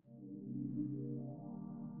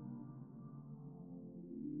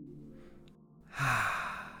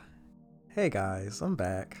Hey guys, I'm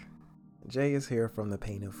back. Jay is here from The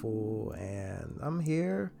Painted Fool, and I'm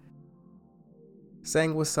here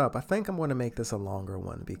saying what's up. I think I'm going to make this a longer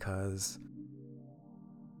one because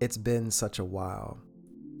it's been such a while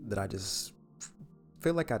that I just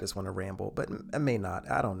feel like I just want to ramble, but I may not.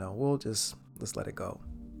 I don't know. Let's let it go.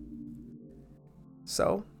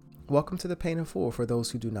 So, welcome to The Painted Fool. For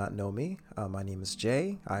those who do not know me, my name is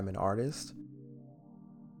Jay. I'm an artist.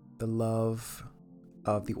 The love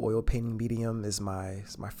of the oil painting medium is my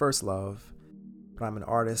first love, but I'm an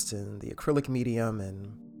artist in the acrylic medium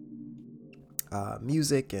and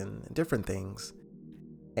music and different things.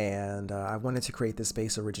 And I wanted to create this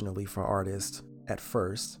space originally for artists at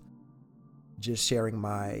first, just sharing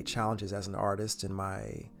my challenges as an artist and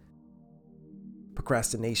my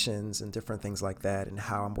procrastinations and different things like that, and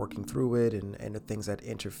how I'm working through it, and the things that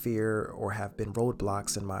interfere or have been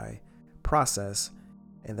roadblocks in my process.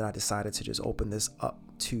 And then I decided to just open this up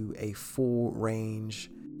to a full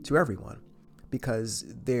range to everyone because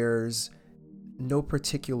there's no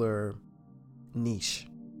particular niche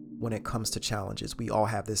when it comes to challenges. We all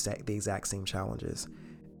have the exact same challenges,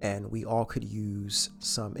 and we all could use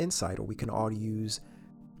some insight, or we can all use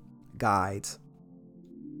guides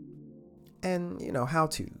and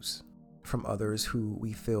how-tos from others who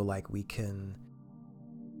we feel like we're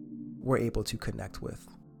able to connect with.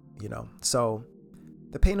 So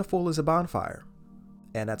the Painted Fool is a bonfire,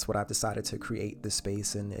 and that's what I've decided to create this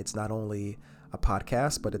space. And it's not only a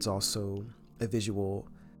podcast, but it's also a visual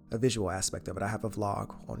aspect of it. I have a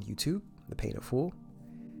vlog on YouTube, The Painted Fool,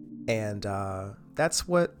 and that's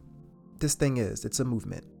what this thing is. It's a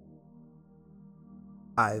movement.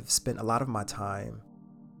 I've spent a lot of my time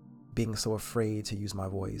being so afraid to use my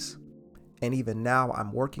voice, and even now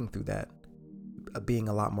I'm working through that, being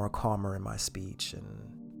a lot more calmer in my speech and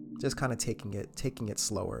just kind of taking it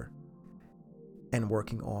slower, and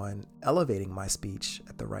working on elevating my speech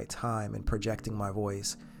at the right time and projecting my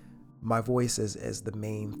voice. My voice is the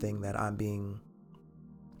main thing that I'm being,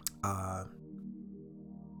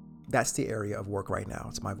 that's the area of work right now.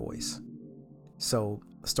 It's my voice. So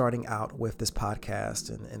starting out with this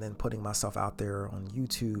podcast and then putting myself out there on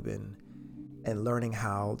YouTube and learning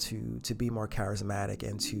how to be more charismatic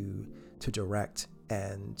and to direct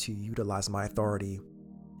and to utilize my authority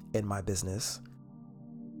in my business,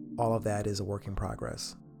 all of that is a work in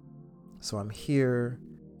progress. So I'm here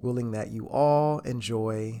willing that you all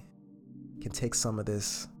enjoy, can take some of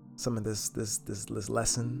this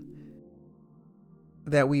lesson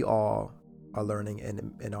that we all are learning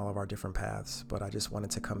in all of our different paths. But I just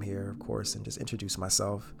wanted to come here, of course, and just introduce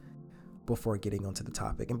myself before getting onto the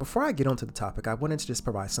topic. And before I get onto the topic, I wanted to just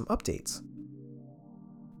provide some updates.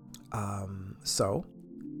 So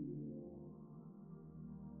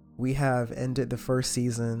we have ended the first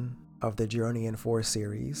season of the Journey in 4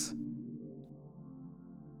 series.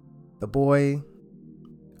 The boy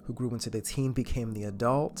who grew into the teen became the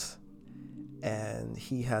adult, and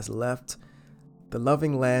he has left the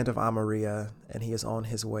loving land of Amaria, and he is on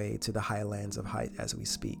his way to the highlands of Height as we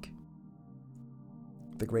speak.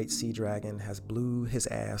 The great sea dragon has blew his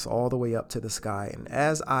ass all the way up to the sky, and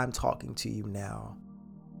as I'm talking to you now,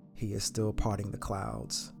 he is still parting the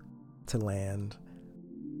clouds to land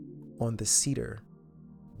on the cedar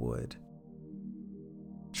wood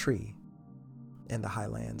tree in the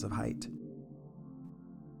highlands of Height.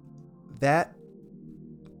 That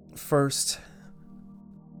first,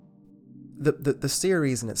 the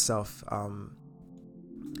series in itself,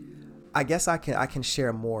 I guess I can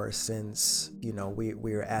share more since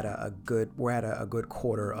we're at a good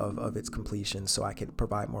quarter of its completion, so I can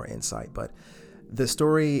provide more insight. But the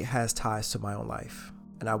story has ties to my own life,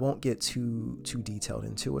 and I won't get too detailed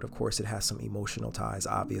into it. Of course, it has some emotional ties,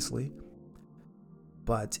 obviously,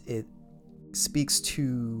 but it speaks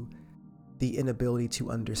to the inability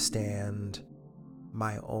to understand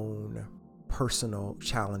my own personal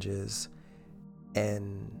challenges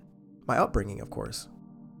and my upbringing, of course,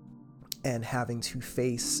 and having to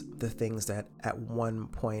face the things that at one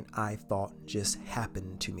point I thought just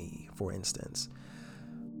happened to me. For instance,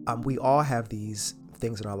 we all have these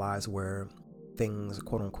things in our lives where things,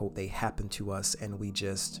 quote unquote, they happen to us, and we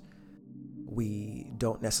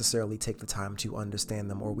don't necessarily take the time to understand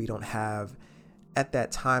them, or we don't have, at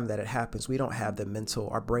that time that it happens, we don't have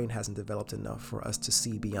our brain hasn't developed enough for us to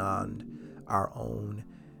see beyond our own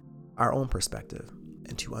perspective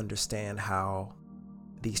and to understand how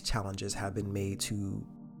these challenges have been made to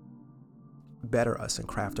better us and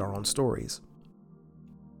craft our own stories.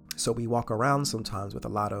 So we walk around sometimes with a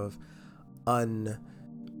lot of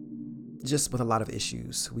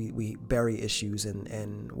issues. We bury issues,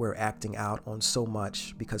 and we're acting out on so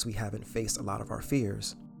much because we haven't faced a lot of our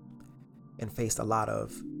fears. and faced a lot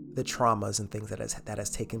of the traumas and things that has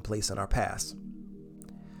taken place in our past.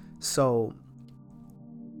 So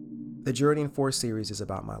the Journey in 4 series is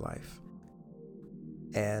about my life.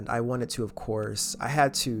 And I wanted to, of course, I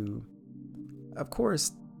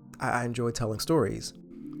enjoy telling stories.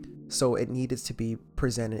 So it needed to be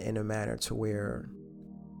presented in a manner to where,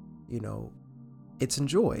 it's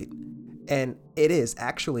enjoyed. And it is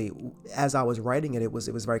actually, as I was writing it, it was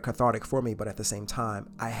very cathartic for me. But at the same time,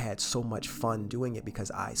 I had so much fun doing it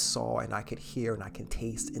because I saw and I could hear and I can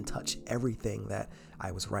taste and touch everything that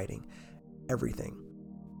I was writing, everything.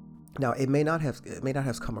 Now, it may not have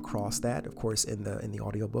come across that, of course, in the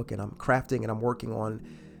audiobook, and I'm crafting and I'm working on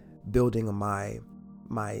building my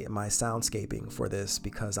soundscaping for this,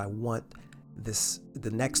 because I want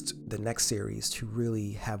the next series to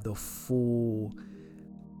really have the full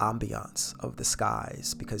ambiance of the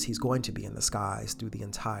skies, because he's going to be in the skies through the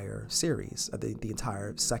entire series, the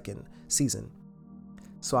entire second season.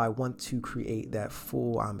 So I want to create that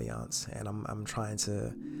full ambiance, and I'm trying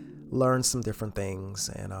to learn some different things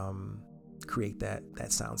and create that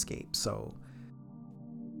soundscape. So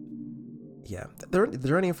yeah, the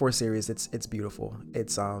Journey in 4 series, it's beautiful.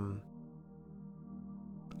 It's I'm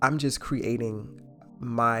just creating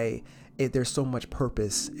there's so much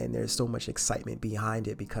purpose and there's so much excitement behind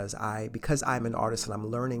it, because I'm an artist and I'm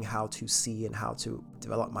learning how to see and how to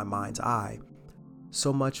develop my mind's eye.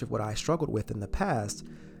 So much of what I struggled with in the past,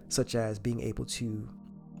 such as being able to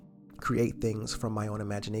create things from my own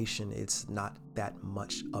imagination, it's not that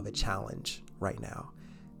much of a challenge right now.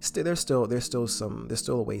 There's still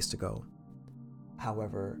a ways to go.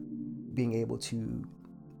 However, being able to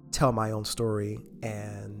tell my own story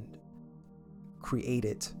and create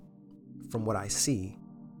it from what I see,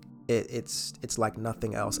 it's like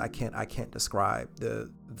nothing else. I can't describe the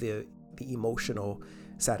emotional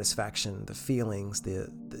satisfaction, the feelings,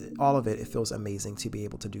 the all of it. It feels amazing to be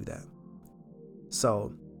able to do that.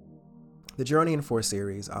 So the Journey in 4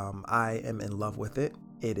 series, I am in love with it.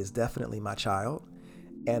 It is definitely my child,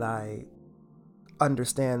 and I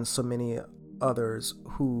understand so many others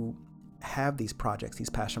who have these projects,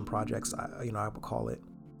 these passion projects, I would call it,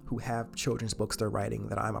 who have children's books they're writing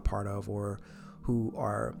that I'm a part of, or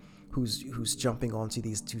who's jumping onto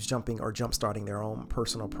who's jump starting their own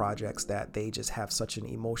personal projects that they just have such an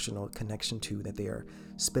emotional connection to, that they are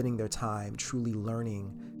spending their time truly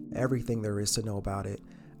learning everything there is to know about it.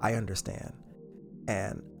 I understand.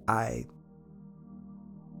 And I'm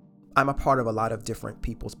a part of a lot of different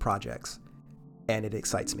people's projects, and it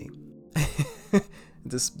excites me.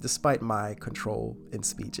 Despite my control in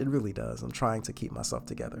speech, it really does. I'm trying to keep myself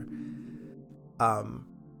together.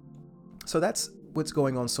 So that's what's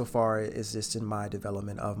going on so far, is just in my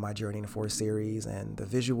development of my Journey in 4 series, and the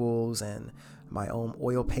visuals and my own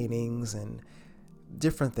oil paintings and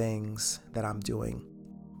different things that I'm doing.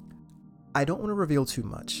 I don't want to reveal too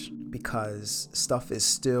much, because stuff is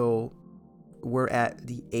still, we're at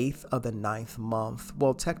the 8th of the 9th month.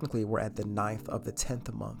 Well, technically we're at the 9th of the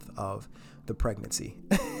 10th month of the pregnancy.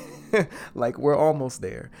 Like, we're almost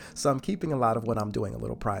there. So I'm keeping a lot of what I'm doing a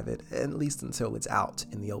little private, at least until it's out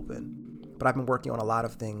in the open. But I've been working on a lot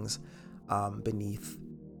of things beneath,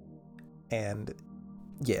 and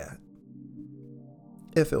yeah,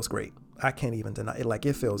 it feels great. I can't even deny it. Like,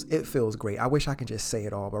 it feels great. I wish I could just say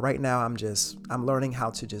it all, but right now I'm learning how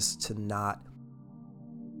to not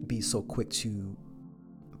be so quick to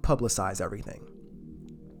publicize everything.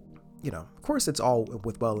 Of course, it's all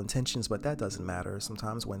with well intentions, but that doesn't matter.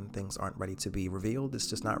 Sometimes when things aren't ready to be revealed, it's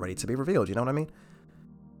just not ready to be revealed. You know what I mean?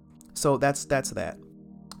 So that's that.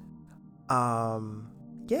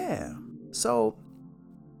 Yeah. So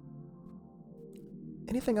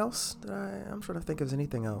anything else that I'm trying to think of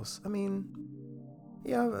anything else. I mean,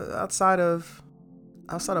 yeah, outside of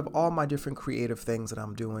all my different creative things that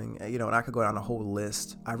I'm doing, and I could go down a whole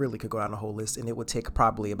list. I really could go down a whole list, and it would take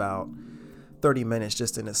probably about 30 minutes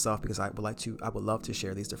just in itself, because I would love to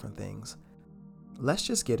share these different things. Let's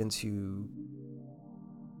just get into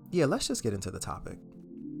the topic.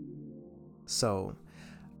 So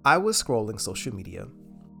I was scrolling social media,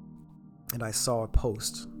 and I saw a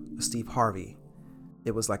post of Steve Harvey.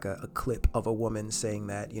 It was like a clip of a woman saying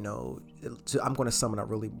that, I'm going to sum it up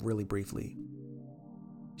really, really briefly.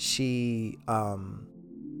 She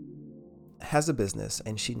has a business,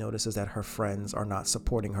 and she notices that her friends are not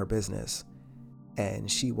supporting her business.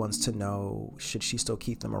 And she wants to know, should she still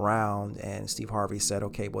keep them around? And Steve Harvey said,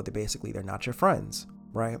 okay, well, they're not your friends,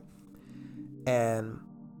 right? And,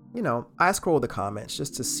 I scrolled the comments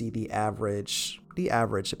just to see the average the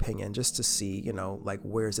average opinion, just to see, like,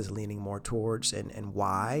 where is this leaning more towards, and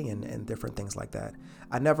why, and different things like that.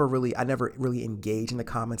 I never really engage in the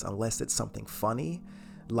comments unless it's something funny,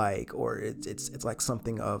 like, or it's like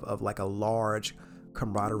something of like a large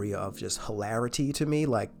camaraderie of just hilarity to me,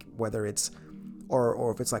 like whether it's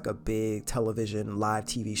or if it's like a big television live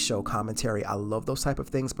TV show commentary. I love those type of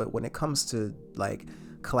things, but when it comes to like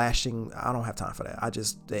clashing, I don't have time for that.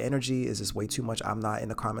 The energy is just way too much. I'm not in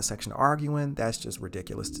the comment section arguing. That's just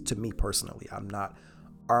ridiculous to me personally. I'm not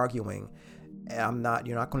arguing. You're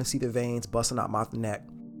not going to see the veins busting out my neck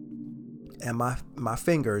and my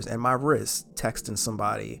fingers and my wrists texting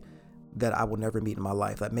somebody that I will never meet in my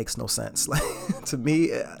life. That makes no sense. Like, to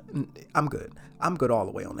me, I'm good. I'm good all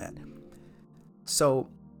the way on that. So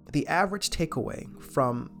the average takeaway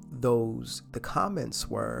from the comments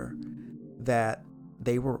were that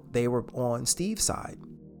they were on Steve's side.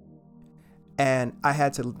 And I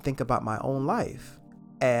had to think about my own life,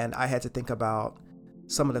 and I had to think about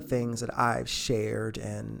some of the things that I've shared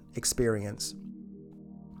and experienced.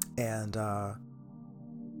 And I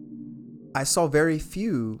saw very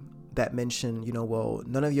few that mentioned, well,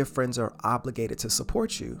 none of your friends are obligated to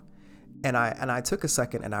support you. And I took a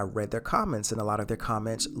second and I read their comments, and a lot of their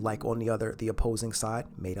comments, like on the opposing side,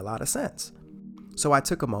 made a lot of sense. So I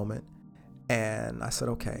took a moment and I said,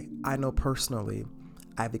 okay, I know personally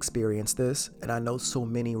I've experienced this, and I know so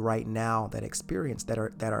many right now that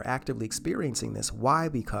are actively experiencing this. Why?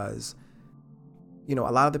 Because, a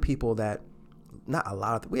lot of the people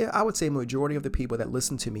I would say majority of the people that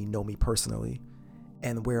listen to me know me personally,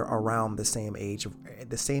 and we're around the same age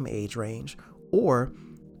range,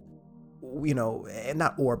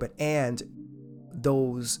 and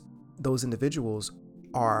those individuals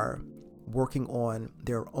are working on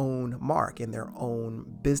their own mark in their own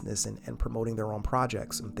business and promoting their own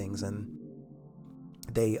projects and things. And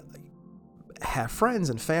they have friends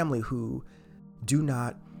and family who do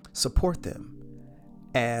not support them.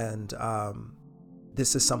 And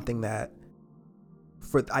this is something that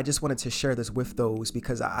I just wanted to share this with those,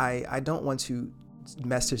 because I don't want to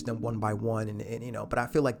message them one by one, and but I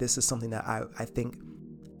feel like this is something that I think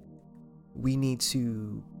we need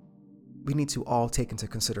to all take into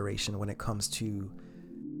consideration when it comes to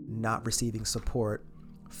not receiving support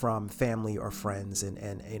from family or friends,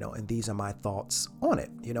 and these are my thoughts on it.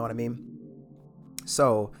 You know what I mean?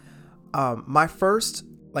 So my first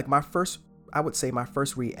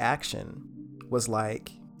reaction was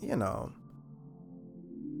like,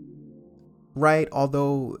 right,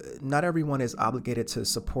 although not everyone is obligated to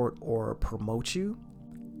support or promote you,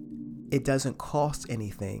 it doesn't cost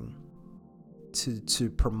anything to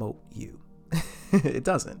promote you. It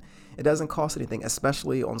doesn't cost anything,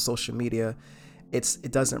 especially on social media.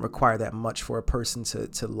 It doesn't require that much for a person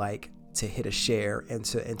to hit a share and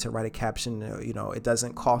to write a caption. It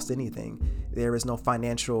doesn't cost anything. There is no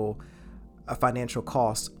financial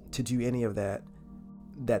cost to do any of that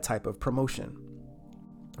type of promotion,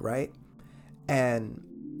 right? And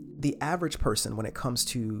the average person, when it comes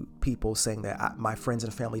to people saying that my friends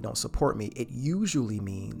and family don't support me, it usually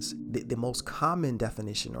means the most common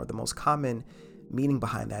definition, or the most common meaning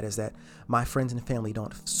behind that, is that my friends and family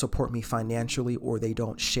don't support me financially, or they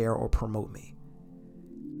don't share or promote me.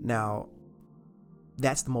 Now,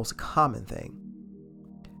 that's the most common thing.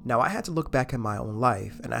 Now, I had to look back in my own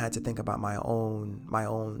life, and I had to think about my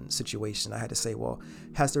own situation. I had to say, well,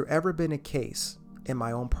 has there ever been a case in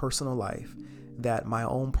my own personal life that my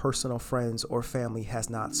own personal friends or family has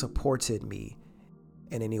not supported me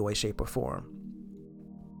in any way, shape, or form?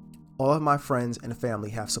 All of my friends and family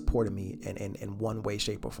have supported me in one way,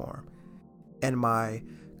 shape, or form. And my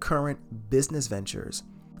current business ventures,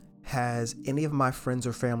 has any of my friends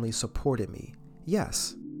or family supported me?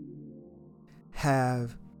 Yes.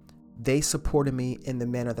 Have they supported me in the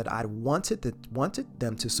manner that I wanted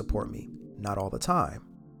them to support me? Not all the time.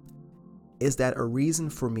 Is that a reason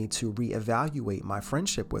for me to reevaluate my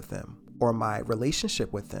friendship with them or my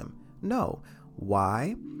relationship with them? No.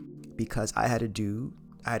 Why? Because I had to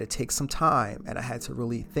take some time, and I had to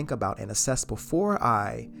really think about and assess before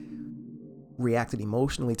I reacted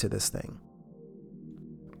emotionally to this thing.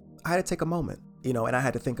 I had to take a moment, and I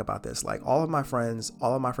had to think about this. Like, all of my friends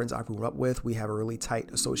I grew up with, we have a really tight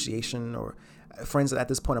association, or friends that at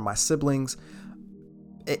this point are my siblings.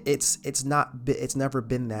 It's never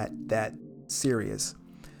been that serious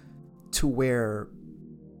to where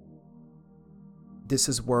this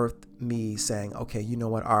is worth me saying, okay, you know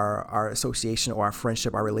what, our association or our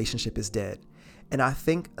friendship, our relationship is dead. And I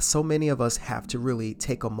think so many of us have to really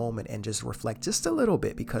take a moment and just reflect just a little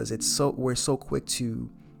bit, because we're so quick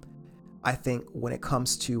to, I think, when it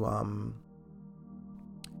comes to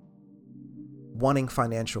wanting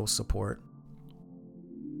financial support,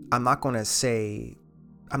 I'm not going to say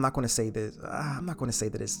that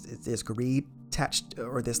there's greed attached,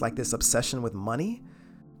 or there's like this obsession with money.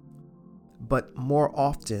 But more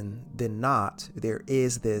often than not, there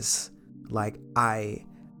is this like, I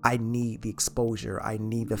need the exposure, I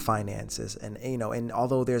need the finances, and and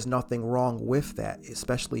although there's nothing wrong with that,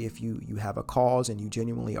 especially if you have a cause and you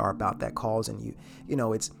genuinely are about that cause, and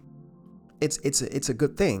it's a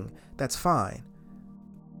good thing. That's fine.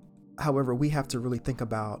 However, we have to really think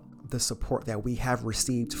about the support that we have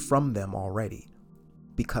received from them already,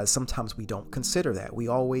 because sometimes we don't consider that. We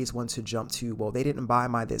always want to jump to, well, they didn't buy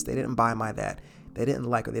my this, they didn't buy my that, they didn't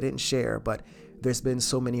like, or they didn't share. But there's been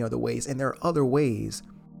so many other ways, and there are other ways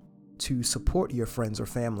to support your friends or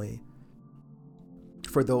family.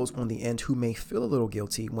 For those on the end who may feel a little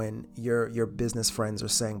guilty when your business friends are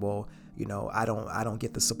saying, well, I don't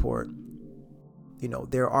get the support.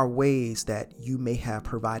 There are ways that you may have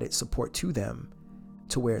provided support to them,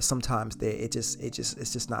 to where sometimes it's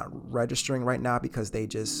just not registering right now, because they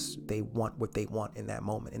want what they want in that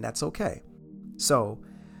moment, and that's okay. So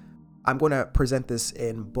I'm going to present this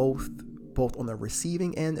in both on the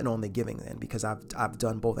receiving end and on the giving end, because I've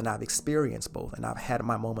done both, and I've experienced both, and I've had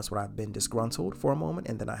my moments where I've been disgruntled for a moment,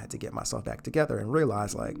 and then I had to get myself back together and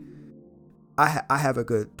realize, like, I have a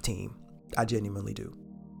good team. I genuinely do.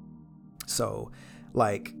 So,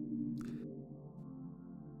 like,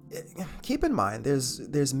 keep in mind,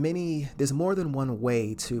 there's more than one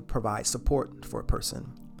way to provide support for a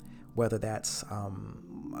person, whether that's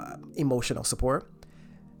emotional support,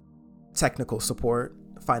 technical support,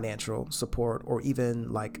 financial support, or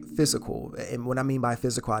even like physical. And when I mean by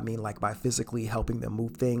physical, I mean like by physically helping them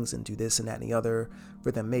move things and do this and that and the other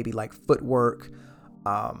for them, maybe like footwork.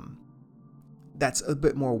 That's a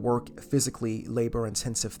bit more work, physically labor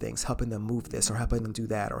intensive things, helping them move this or helping them do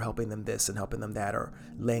that, or helping them this and helping them that, or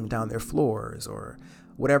laying down their floors, or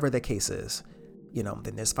whatever the case is.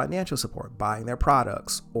 Then there's financial support, buying their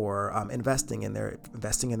products, or investing in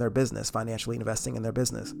their business, financially investing in their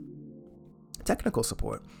business. Technical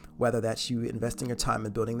support, whether that's you investing your time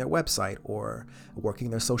in building their website, or working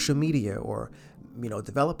their social media, or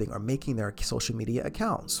developing or making their social media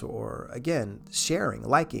accounts, or again, sharing,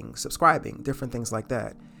 liking, subscribing, different things like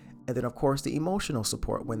that. And then of course the emotional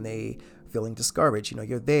support, when they feeling discouraged,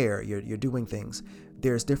 you're there, you're doing things.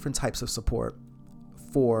 There's different types of support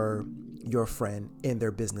for your friend in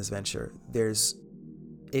their business venture.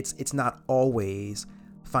 It's not always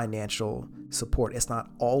financial support. It's not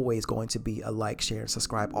always going to be a like, share, and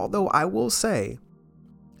subscribe. Although I will say,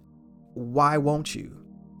 why won't you?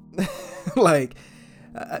 Like,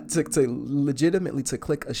 to legitimately to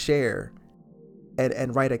click a share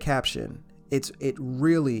and write a caption, it's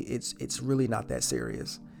really not that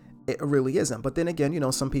serious. It really isn't. But then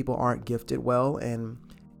again, some people aren't gifted well in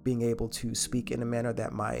being able to speak in a manner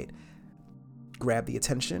that might grab the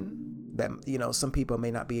attention. That some people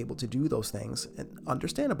may not be able to do those things, and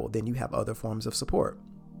understandable. Then you have other forms of support.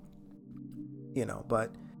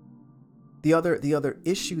 But the other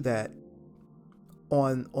issue that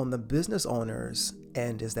on the business owners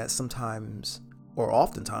end is that sometimes, or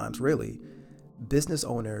oftentimes really, business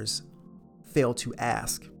owners fail to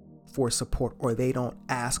ask for support, or they don't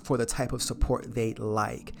ask for the type of support they'd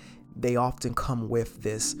like. They often come with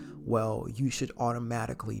this, well, you should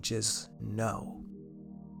automatically just know.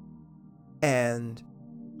 And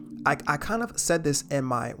I kind of said this in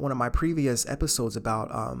one of my previous episodes about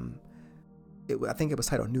I think it was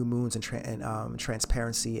titled New Moons and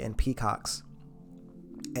Transparency and Peacocks.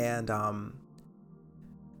 And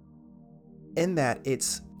in that,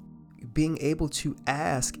 it's being able to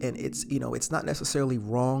ask, and it's not necessarily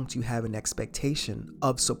wrong to have an expectation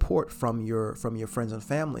of support from your friends and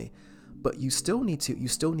family, but you still need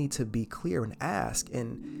to be clear and ask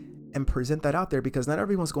and present that out there, because not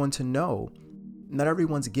everyone's going to know. Not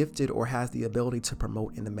everyone's gifted or has the ability to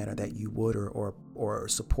promote in the manner that you would, or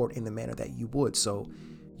support in the manner that you would. So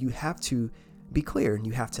you have to be clear, and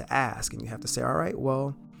you have to ask, and you have to say, all right,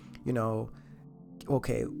 well,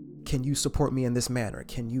 okay, can you support me in this manner?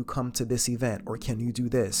 Can you come to this event? Or can you do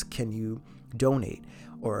this? Can you donate?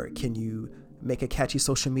 Or can you make a catchy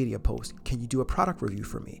social media post? Can you do a product review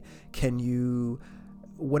for me? Can you,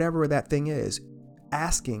 whatever that thing is,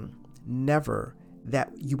 asking, never,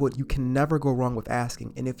 that you can never go wrong with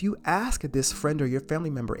asking. And if you ask this friend or your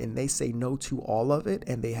family member and they say no to all of it,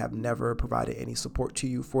 and they have never provided any support to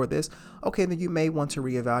you for this, okay, then you may want to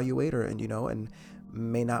reevaluate, and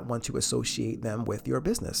may not want to associate them with your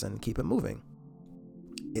business and keep it moving.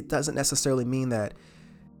 It doesn't necessarily mean that,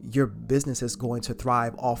 your business is going to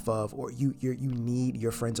thrive off of, or you need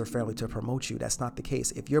your friends or family to promote you. That's not the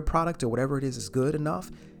case. If your product or whatever it is good enough,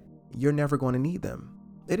 you're never going to need them.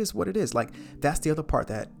 It is what it is. Like, that's the other part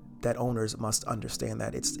that owners must understand,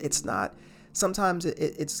 that it's not, sometimes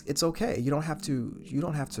it's okay. You don't have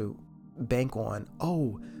to bank on,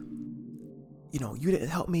 oh, you didn't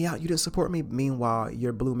help me out, you didn't support me. Meanwhile,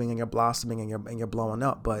 you're blooming and you're blossoming and you're blowing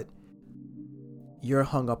up, but you're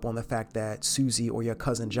hung up on the fact that Susie or your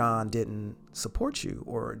cousin John didn't support you,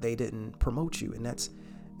 or they didn't promote you. And that's,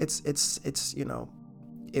 it's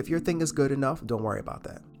if your thing is good enough, don't worry about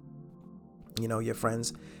that. Your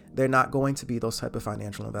friends, they're not going to be those type of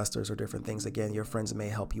financial investors or different things. Again, your friends may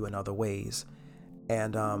help you in other ways.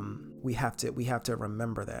 And we have to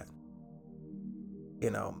remember that.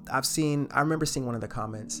 I remember seeing one of the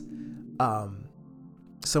comments,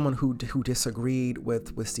 someone who disagreed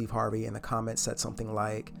with Steve Harvey in the comments said something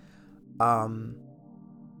like, darn,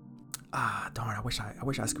 I wish I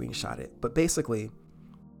screenshot it. But basically,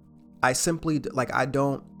 I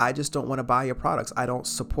just don't want to buy your products. I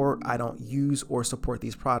don't use or support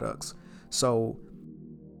these products. So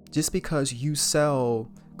just because you sell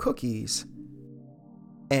cookies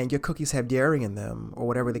and your cookies have dairy in them, or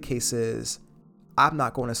whatever the case is, I'm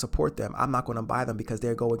not going to support them. I'm not going to buy them because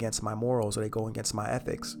they go against my morals or they go against my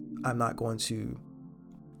ethics. I'm not going to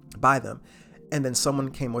buy them. And then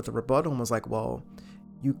someone came with a rebuttal and was like, well,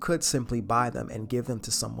 you could simply buy them and gift them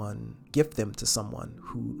to someone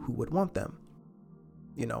who would want them.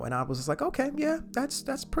 And I was just like, okay, yeah,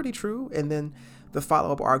 that's pretty true. And then the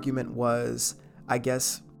follow-up argument was, I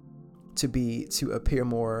guess, to appear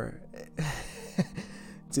more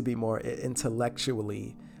to be more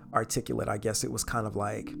intellectually articulate, I guess it was kind of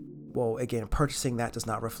like, well, again, purchasing that does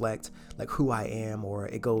not reflect like who I am, or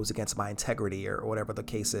it goes against my integrity, or whatever the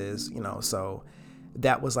case is, so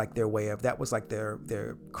that was like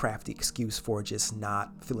their crafty excuse for just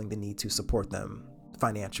not feeling the need to support them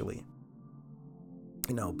financially,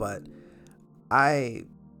 but I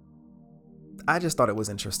just thought it was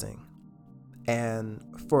interesting. And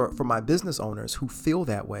for my business owners who feel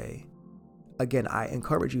that way, again, I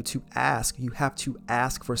encourage you to ask. You have to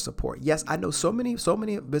ask for support. Yes, I know so many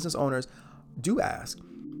business owners do ask.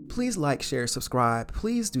 Please like, share, subscribe.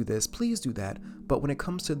 Please do this. Please do that. But when it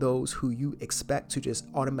comes to those who you expect to just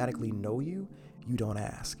automatically know you, you don't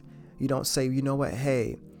ask. You don't say, you know what?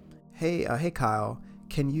 Hey, Kyle,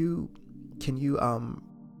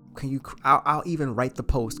 I'll even write the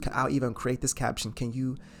post. I'll even create this caption. Can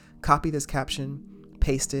you copy this caption,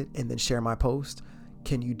 paste it, and then share my post?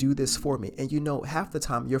 Can you do this for me? And half the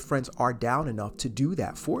time your friends are down enough to do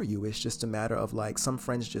that for you. It's just a matter of like, some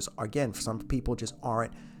friends some people just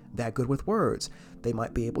aren't that good with words. They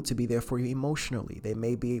might be able to be there for you emotionally. They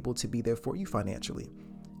may be able to be there for you financially.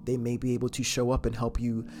 They may be able to show up and help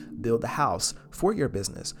you build the house for your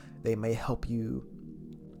business. They may help you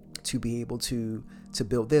to be able to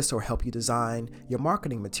build this, or help you design your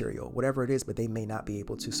marketing material, whatever it is, but they may not be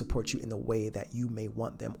able to support you in the way that you may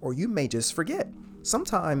want them, or you may just forget.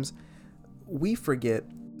 Sometimes we forget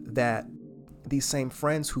that these same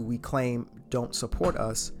friends who we claim don't support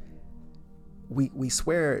us, we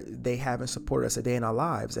swear they haven't supported us a day in our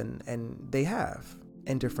lives, and they have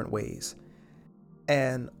in different ways.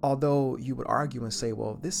 And although you would argue and say,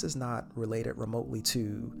 well, this is not related remotely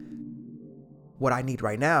to what I need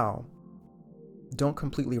right now, don't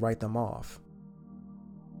completely write them off.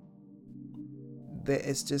 That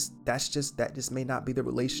just may not be the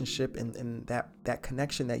relationship and that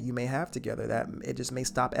connection that you may have together. That it just may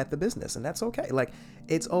stop at the business, and that's okay. Like,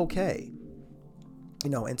 it's okay,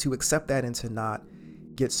 and to accept that and to not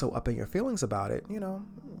get so up in your feelings about it,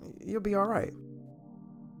 you'll be all right.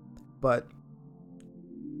 But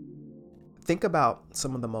think about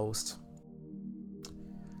some of the most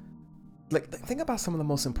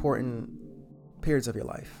important periods of your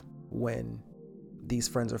life when these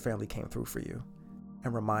friends or family came through for you,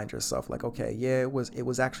 and remind yourself like, okay, yeah, it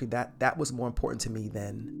was actually that was more important to me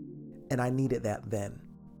then, and I needed that then.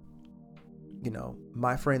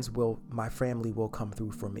 My family will come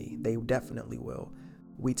through for me. They definitely will.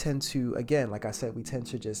 We tend to, again, like I said, we tend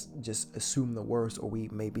to just assume the worst, or we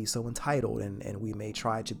may be so entitled, and we may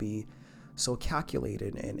try to be so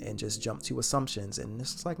calculated and just jump to assumptions. And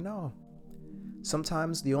it's just like, no.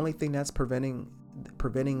 Sometimes the only thing that's preventing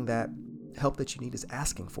that help that you need is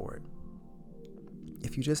asking for it.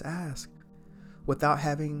 If you just ask, without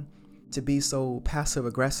having to be so passive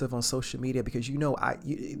aggressive on social media, because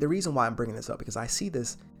the reason why I'm bringing this up, because I see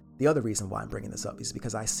this. The other reason why I'm bringing this up is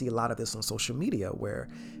because I see a lot of this on social media, where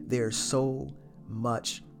there's so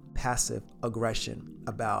much passive aggression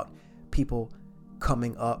about people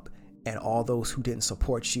coming up and all those who didn't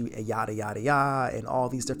support you, and yada, yada, yada, and all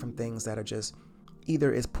these different things that are just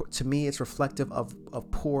either is, to me, it's reflective of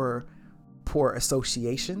poor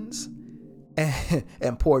associations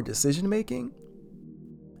and poor decision making,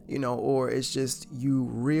 or it's just you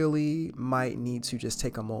really might need to just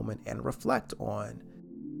take a moment and reflect on,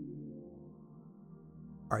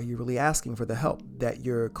 are you really asking for the help that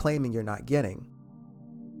you're claiming you're not getting?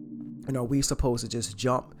 Are we supposed to just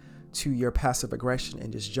jump to your passive aggression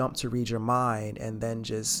and just jump to read your mind and then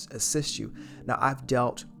just assist you? Now, I've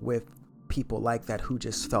dealt with people like that who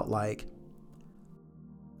just felt like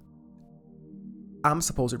I'm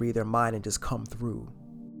supposed to read their mind and just come through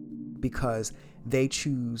because they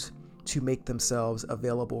choose to make themselves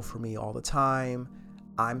available for me all the time.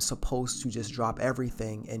 I'm supposed to just drop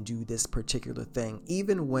everything and do this particular thing.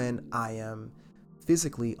 Even when I am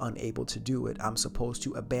physically unable to do it, I'm supposed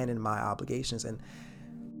to abandon my obligations. And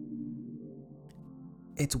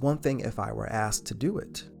it's one thing if I were asked to do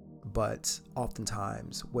it, but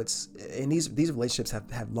oftentimes these relationships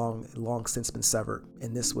have long since been severed.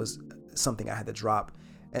 And this was something I had to drop.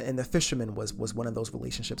 And the fisherman was one of those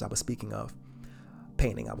relationships I was speaking of,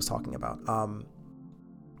 painting I was talking about.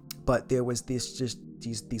 But there was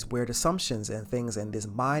these weird assumptions and things, and this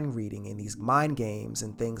mind reading and these mind games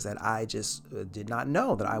and things that I just did not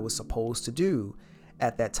know that I was supposed to do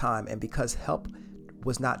at that time. And because help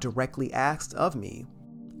was not directly asked of me,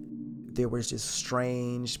 there was just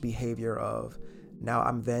strange behavior of, now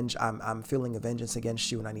I'm feeling a vengeance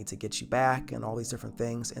against you and I need to get you back and all these different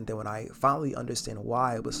things. And then when I finally understand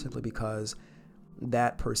why, it was simply because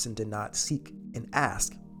that person did not seek and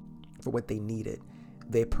ask for what they needed.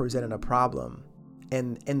 They presented a problem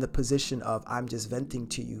and in the position of, I'm just venting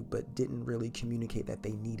to you, but didn't really communicate that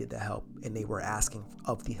they needed the help and they were asking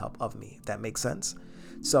of the help of me. If that makes sense.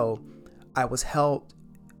 So I was held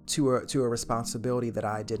to a responsibility that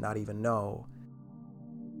I did not even know.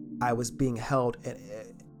 I was being held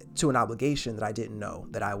to an obligation that I didn't know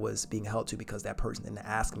that I was being held to because that person didn't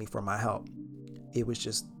ask me for my help. It was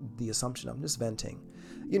just the assumption I'm just venting.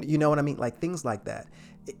 You know what I mean? Like things like that,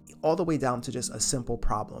 all the way down to just a simple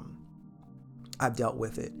problem. I've dealt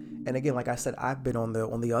with it. And again, like I said, I've been on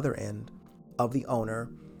the other end of the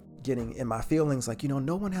owner getting in my feelings like,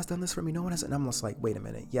 no one has done this for me. No one has. And I'm just like, wait a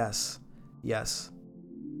minute. Yes, they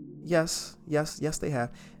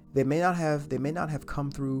have. They may not have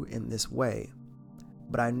come through in this way,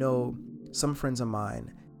 but I know some friends of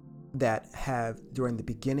mine that have, during the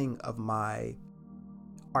beginning of my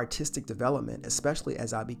artistic development, especially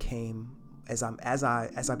as I became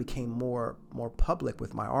more public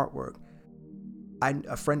with my artwork,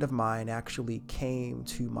 a friend of mine actually came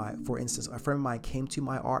to my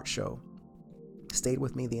art show, stayed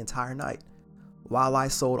with me the entire night while I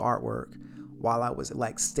sold artwork, while I was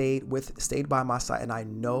like stayed by my side. And I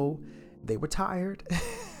know they were tired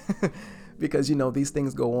because these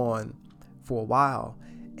things go on for a while,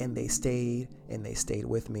 and they stayed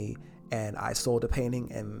with me, and I sold a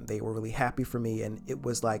painting and they were really happy for me. And it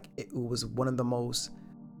was one of the most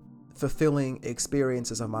fulfilling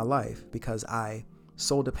experiences of my life because I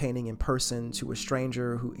sold a painting in person to a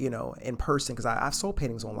stranger who, in person, because I've sold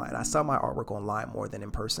paintings online. I sell my artwork online more than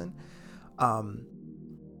in person.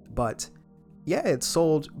 But yeah, it's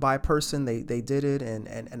sold by a person. They did it, and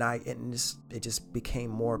it just became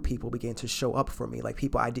more people began to show up for me. Like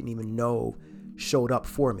people I didn't even know showed up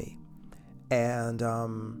for me. And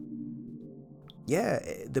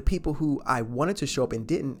the people who I wanted to show up and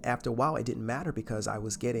didn't, after a while, it didn't matter because I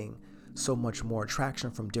was getting so much more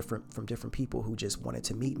attraction from different people who just wanted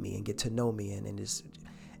to meet me and get to know me, and just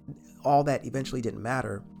all that eventually didn't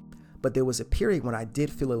matter. But there was a period when I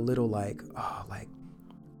did feel a little like,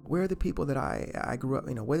 where are the people that I grew up,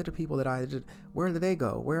 where are the people that where did they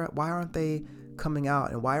go? Why aren't they coming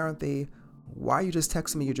out? And why are you just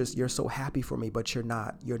texting me? You're so happy for me, but you're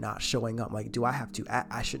not showing up. Like, do I have to,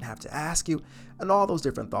 I shouldn't have to ask you. And all those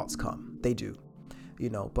different thoughts come, they do,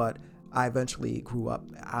 but I eventually grew up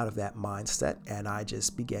out of that mindset, and I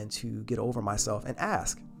just began to get over myself and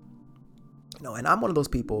ask, and I'm one of those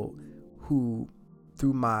people who,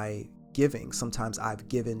 through my giving, sometimes I've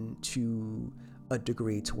given to a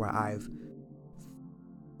degree to where I've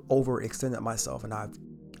overextended myself and I've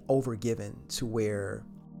overgiven to where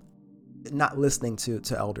not listening to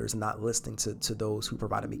elders and not listening to those who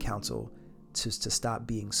provided me counsel to stop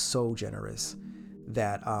being so generous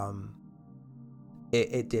that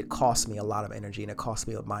it did cost me a lot of energy, and it cost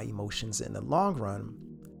me my emotions in the long run.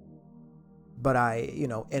 But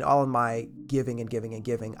in all of my giving,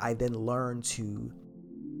 I then learned to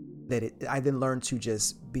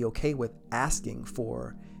just be okay with asking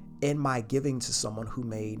for in my giving to someone who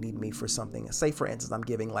may need me for something, say for instance, I'm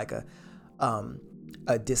giving like a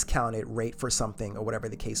discounted rate for something or whatever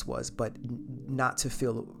the case was, but not to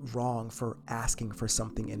feel wrong for asking for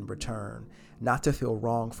something in return, not to feel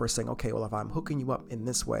wrong for saying, okay, well, if I'm hooking you up in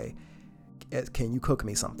this way, can you cook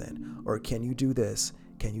me something? Or can you do this?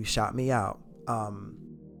 Can you shout me out?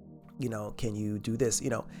 Can you do this?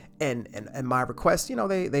 And my requests,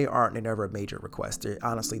 they're never a major request.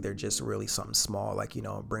 They're just really something small, like,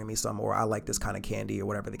 bring me some, or I like this kind of candy, or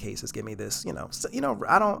whatever the case is, give me this, so,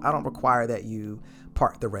 I don't require that you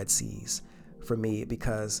part the Red Seas for me,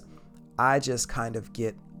 because I just kind of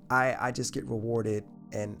I just get rewarded,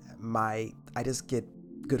 and I just get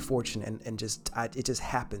good fortune, and it just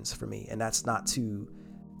happens for me. And that's not to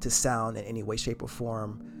sound in any way, shape, or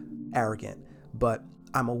form arrogant, but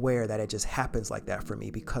I'm aware that it just happens like that for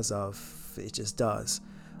me because of it just does.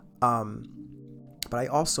 But I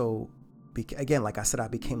also, again, like I said, I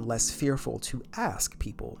became less fearful to ask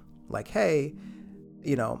people like, hey,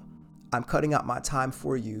 I'm cutting out my time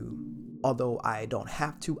for you, although I don't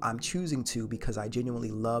have to. I'm choosing to because I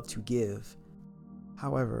genuinely love to give.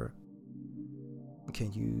 However,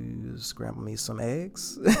 can you scramble me some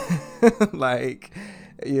eggs? Like,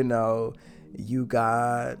 you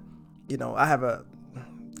got, I have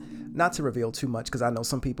not to reveal too much, because I know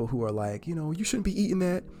some people who are like, you shouldn't be eating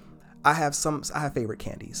that. I have favorite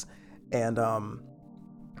candies, and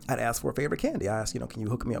I'd ask for a favorite candy. I ask, can you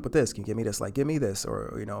hook me up with this? Can you give me this? Like, give me this,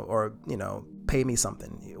 or pay me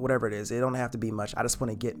something, whatever it is. It don't have to be much. I just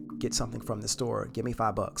want to get something from the store. Give me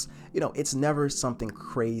 $5. It's never something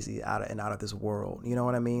crazy out of this world. You know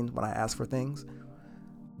what I mean? When I ask for things.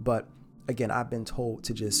 But again, I've been told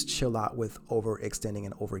to just chill out with overextending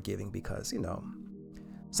and overgiving, because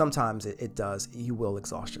sometimes you will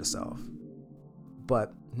exhaust yourself.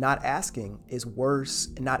 But not asking is worse.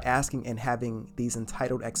 Not asking and having these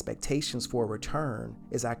entitled expectations for a return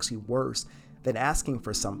is actually worse than asking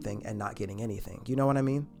for something and not getting anything. You know what I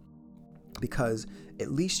mean? Because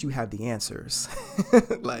at least you have the answers.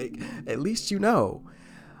 Like, at least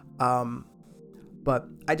But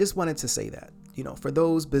I just wanted to say that, for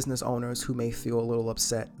those business owners who may feel a little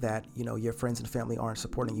upset that, your friends and family aren't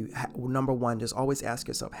supporting you, number one, just always ask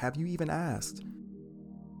yourself, have you even asked?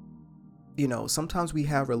 Sometimes we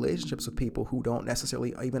have relationships with people who don't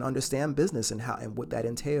necessarily even understand business and what that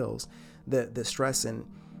entails, the stress and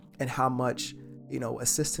how much,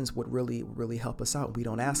 assistance would really, really help us out. We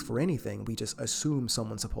don't ask for anything. We just assume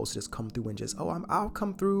someone's supposed to just come through and just, I'll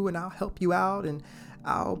come through and I'll help you out, and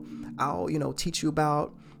I'll teach you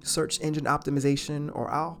about search engine optimization, or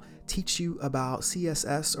I'll teach you about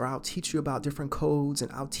CSS, or I'll teach you about different codes,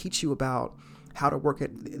 and I'll teach you about how to work at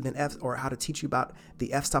or how to teach you about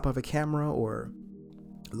the f-stop of a camera, or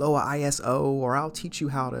lower ISO, or I'll teach you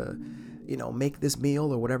how to, make this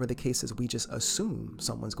meal, or whatever the case is. We just assume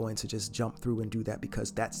someone's going to just jump through and do that,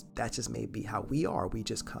 because that just may be how we are. We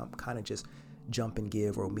just kind of just jump and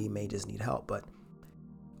give, or we may just need help. But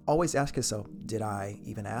always ask yourself, did I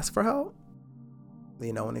even ask for help?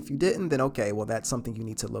 And if you didn't, then okay, well, that's something you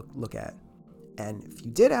need to look at. And if you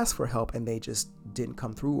did ask for help and they just didn't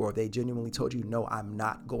come through, or they genuinely told you, no, I'm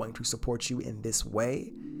not going to support you in this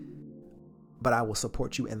way, but I will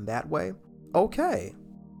support you in that way, okay,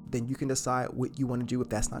 then you can decide what you want to do. If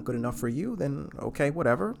that's not good enough for you, then okay,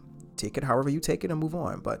 whatever, take it however you take it and move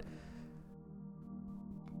on. But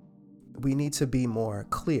we need to be more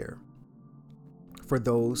clear for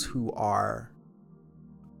those who are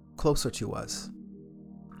closer to us.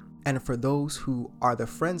 And for those who are the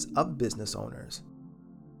friends of business owners,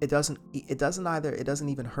 it doesn't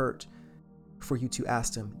even hurt for you to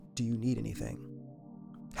ask them, do you need anything?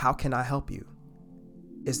 How can I help you?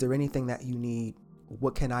 Is there anything that you need?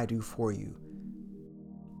 What can I do for you?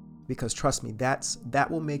 Because trust me, that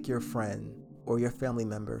will make your friend or your family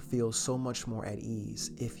member feel so much more at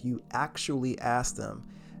ease if you actually ask them,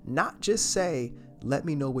 not just say, let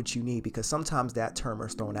me know what you need, because sometimes that term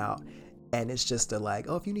is thrown out. And it's just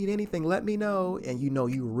if you need anything, let me know. And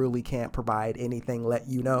you really can't provide anything, let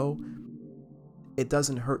you know. It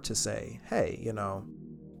doesn't hurt to say, hey,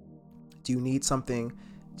 do you need something?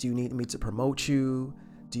 Do you need me to promote you?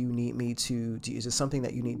 Do you need me to, is it something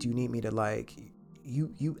that you need? Do you need me to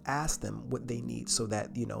you ask them what they need, so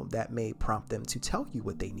that, that may prompt them to tell you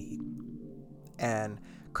what they need. And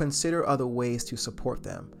consider other ways to support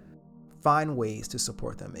them. Find ways to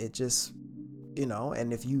support them. It just,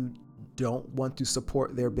 and if you don't want to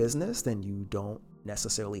support their business, then you don't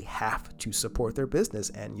necessarily have to support their business,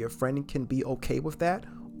 and your friend can be okay with that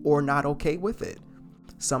or not okay with it.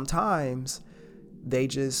 Sometimes they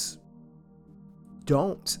just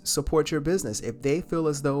don't support your business. If they feel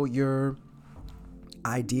as though you're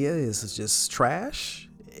idea is just trash,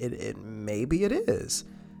 it maybe it is.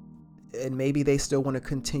 And maybe they still want to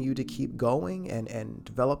continue to keep going and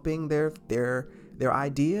developing their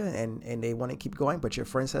idea, and they want to keep going, but your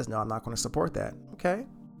friend says, no, I'm not going to support that. Okay.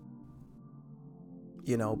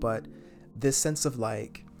 But this sense of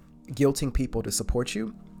like guilting people to support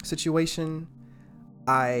you situation,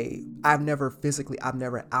 I've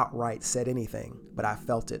never outright said anything, but I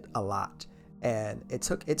felt it a lot. And it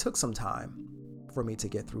took some time for me to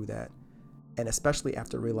get through that. And especially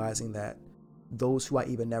after realizing that those who I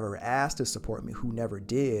even never asked to support me, who never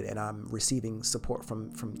did, and I'm receiving support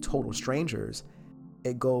from total strangers,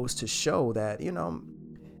 it goes to show that,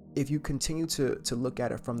 if you continue to look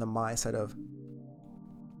at it from the mindset of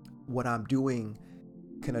what I'm doing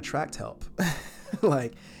can attract help.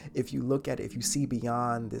 Like, if you look at it, if you see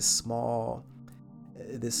beyond this small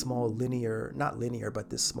linear, not linear, but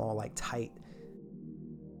this small, like tight,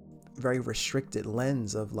 very restricted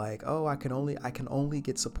lens of like, oh, I can only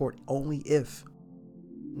get support only if,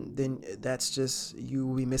 then that's just, you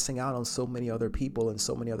will be missing out on so many other people and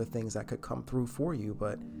so many other things that could come through for you.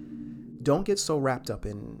 But don't get so wrapped up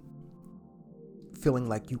in feeling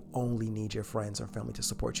like you only need your friends or family to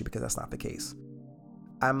support you, because that's not the case.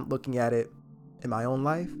 I'm looking at it in my own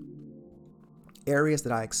life, areas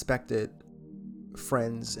that I expected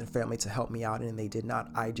friends and family to help me out in, and they did not.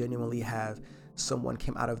 I genuinely have someone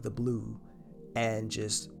came out of the blue and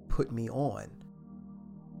just put me on.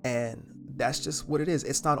 And that's just what it is.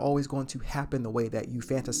 It's not always going to happen the way that you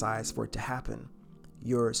fantasize for it to happen.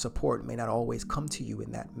 Your support may not always come to you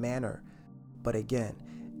in that manner. But again,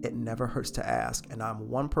 it never hurts to ask. And I'm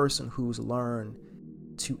one person who's learned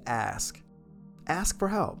to ask. Ask for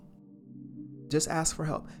help. Just ask for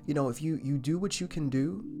help. If you do what you can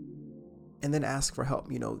do, and then ask for help.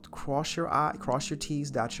 Cross your T's,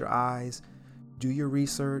 dot your I's, do your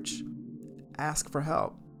research, ask for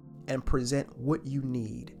help, and present what you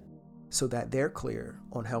need so that they're clear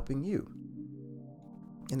on helping you.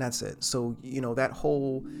 And that's it. So, that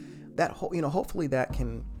whole, hopefully that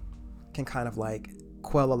can kind of like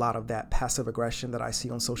quell a lot of that passive aggression that I see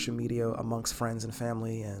on social media amongst friends and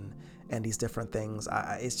family and these different things.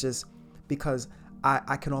 It's just because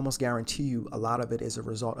I can almost guarantee you a lot of it is a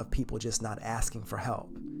result of people just not asking for help.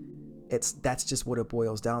 That's just what it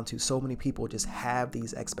boils down to. So many people just have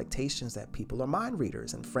these expectations that people are mind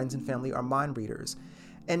readers and friends and family are mind readers.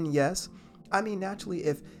 And yes, I mean, naturally,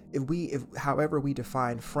 if however we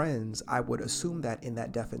define friends, I would assume that in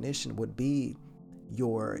that definition would be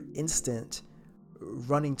your instant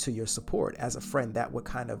running to your support as a friend. That would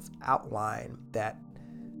kind of outline that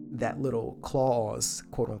little clause,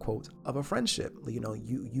 quote unquote, of a friendship.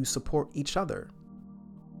 You support each other.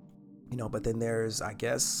 But then there's, I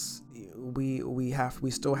guess, we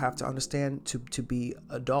still have to understand to be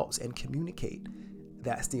adults and communicate.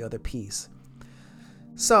 That's the other piece.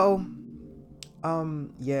 So,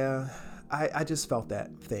 I just felt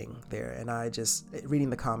that thing there, and I just reading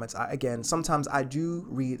the comments. Sometimes I do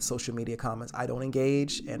read social media comments. I don't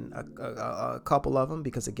engage in a couple of them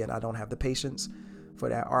because, again, I don't have the patience for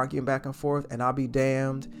that arguing back and forth. And I'll be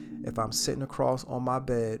damned if I'm sitting across on my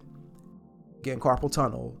bed getting carpal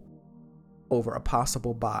tunnel over a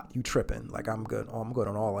possible bot. You tripping? Like, I'm good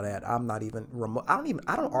on all of that. I'm not even remote.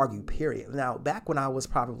 I don't argue, period. Now, back when I was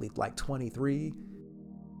probably like 23,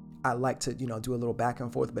 I like to, do a little back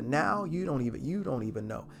and forth, but now you don't even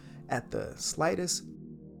know. At the slightest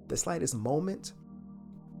moment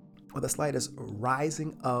or the slightest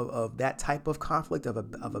rising of that type of conflict, of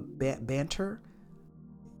a banter,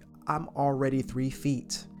 I'm already 3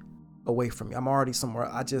 feet away from you. I'm already somewhere.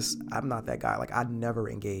 I'm not that guy. Like, I never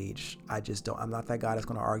engage. I'm not that guy that's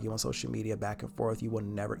going to argue on social media back and forth. You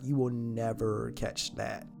will never catch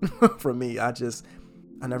that from me.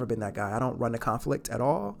 I've never been that guy. I don't run a conflict at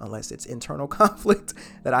all unless it's internal conflict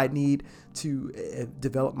that I need to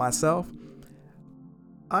develop myself.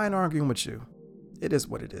 I ain't arguing with you. It is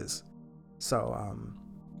what it is. So,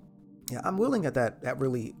 I'm willing that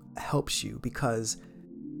really helps you, because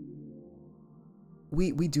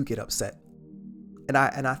we do get upset. And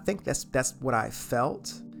I think that's what I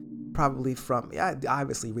felt probably from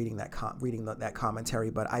obviously reading that commentary,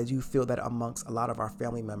 but I do feel that amongst a lot of our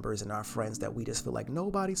family members and our friends that we just feel like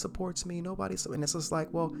nobody supports me, and it's just like,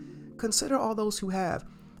 well, consider all those who have,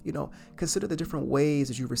 consider the different ways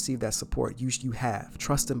that you receive that support. You have,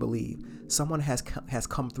 trust and believe someone has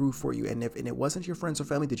come through for you. And if it wasn't your friends or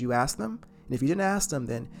family, did you ask them? And if you didn't ask them,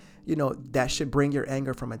 then, that should bring your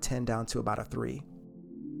anger from a 10 down to about a 3.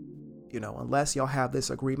 Unless y'all have this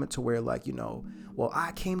agreement to where, like, well,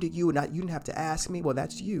 I came to you and you didn't have to ask me. Well,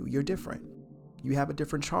 that's you. You're different. You have a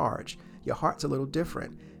different charge. Your heart's a little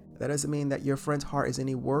different. That doesn't mean that your friend's heart is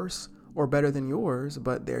any worse or better than yours,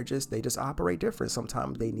 but they just operate different.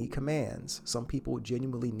 Sometimes they need commands. Some people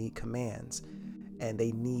genuinely need commands, and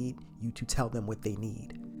they need you to tell them what they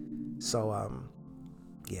need. So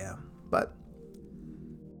yeah, but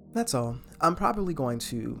that's all. I'm probably going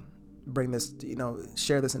to bring this,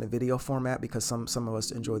 share this in a video format, because some of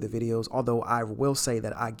us enjoy the videos. Although I will say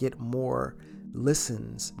that I get more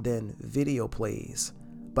listens than video plays.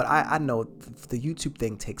 But I know the YouTube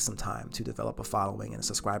thing takes some time to develop a following and a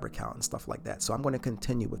subscriber count and stuff like that. So I'm going to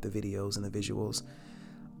continue with the videos and the visuals.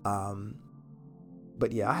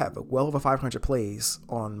 But yeah, I have well over 500 plays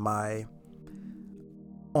on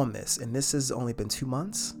this, and this has only been 2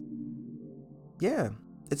 months. Yeah,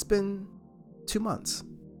 it's been 2 months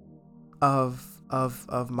of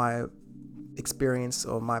my experience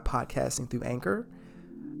of my podcasting through Anchor.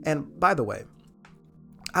 And by the way,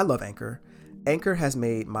 I love Anchor. Anchor has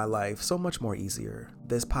made my life so much more easier.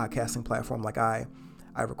 This podcasting platform, like I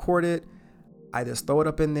record it, I just throw it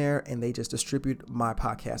up in there, and they just distribute my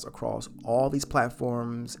podcast across all these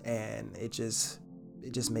platforms, and it just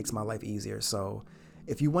makes my life easier. So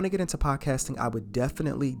if you want to get into podcasting, I would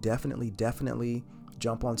definitely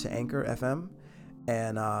jump onto Anchor FM.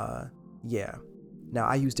 And yeah, now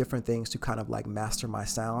I use different things to kind of like master my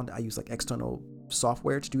sound. I use like external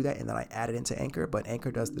software to do that, and then I add it into Anchor, but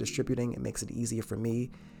Anchor does the distributing. It makes it easier for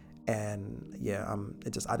me, and yeah, I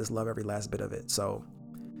just love every last bit of it. So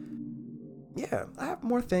yeah, I have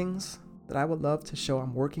more things that I would love to show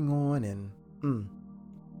I'm working on, and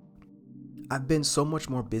I've been so much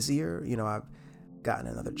more busier. I've gotten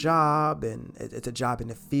another job, and it's a job in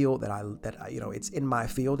the field that I it's in my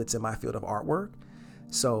field. It's in my field of artwork.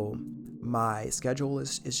 So my schedule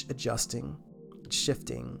is adjusting,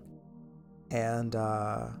 shifting. And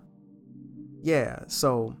yeah,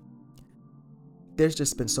 so there's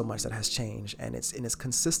just been so much that has changed, and it's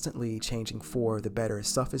consistently changing for the better.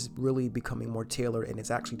 Stuff is really becoming more tailored, and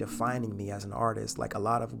it's actually defining me as an artist. Like a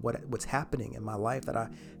lot of what's happening in my life that I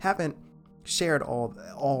haven't shared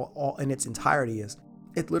all in its entirety is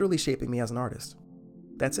it's literally shaping me as an artist.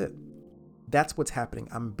 That's it. That's what's happening.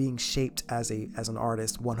 I'm being shaped as an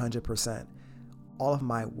artist 100%. All of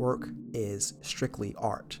my work is strictly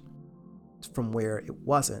art. From where it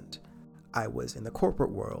wasn't, I was in the corporate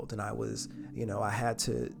world, and I was, I had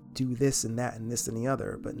to do this and that and this and the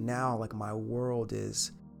other. But now, like, my world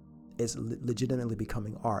is legitimately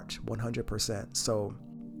becoming art 100%. So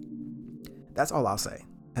that's all I'll say,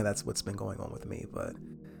 and that's what's been going on with me. But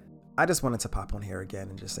I just wanted to pop on here again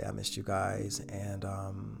and just say I missed you guys, and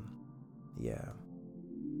yeah.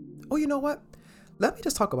 Oh, you know what? Let me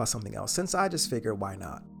just talk about something else, since I just figured why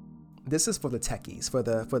not. This is for the techies, for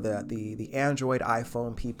the Android,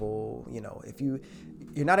 iPhone people. If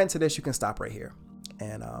you're not into this, you can stop right here.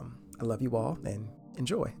 And I love you all and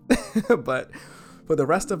enjoy. But for the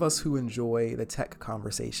rest of us who enjoy the tech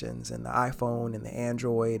conversations and the iPhone and the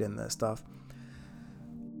Android and the stuff,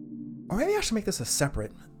 or maybe I should make this a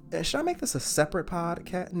separate. Should I make this a separate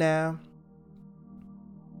podcast? Nah.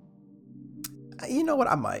 You know what?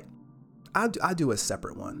 I might. I'll do a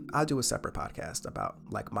separate one. I'll do a separate podcast about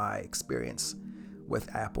like my experience with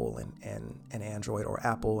Apple and Android, or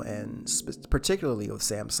Apple and particularly with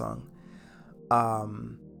Samsung.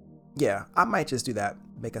 Yeah, I might just do that.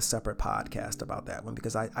 Make a separate podcast about that one,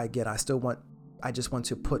 because I just want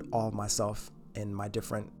to put all of myself and my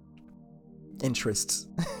different interests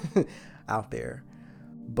out there.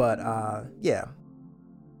 But yeah,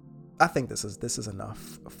 I think this is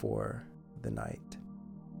enough for the night.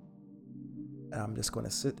 And I'm just going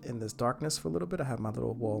to sit in this darkness for a little bit. I have my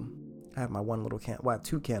one little candle. Well, I have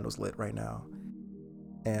 2 candles lit right now.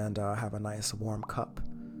 And I have a nice warm cup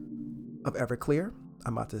of Everclear.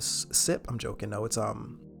 I'm about to sip. I'm joking. No, it's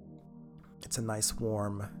a nice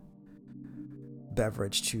warm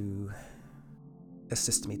beverage to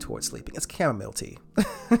assist me towards sleeping. It's chamomile tea.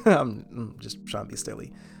 I'm just trying to be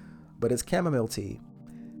silly. But it's chamomile tea.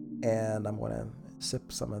 And I'm going to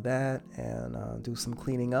sip some of that and do some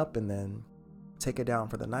cleaning up, and then take it down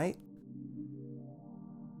for the night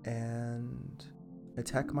and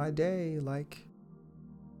attack my day like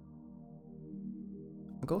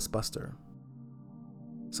a Ghostbuster.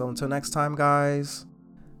 So until next time, guys,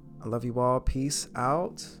 I love you all. Peace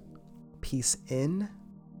out. Peace in.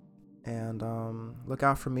 And look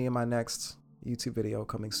out for me in my next YouTube video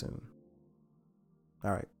coming soon.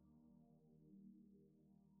 All right.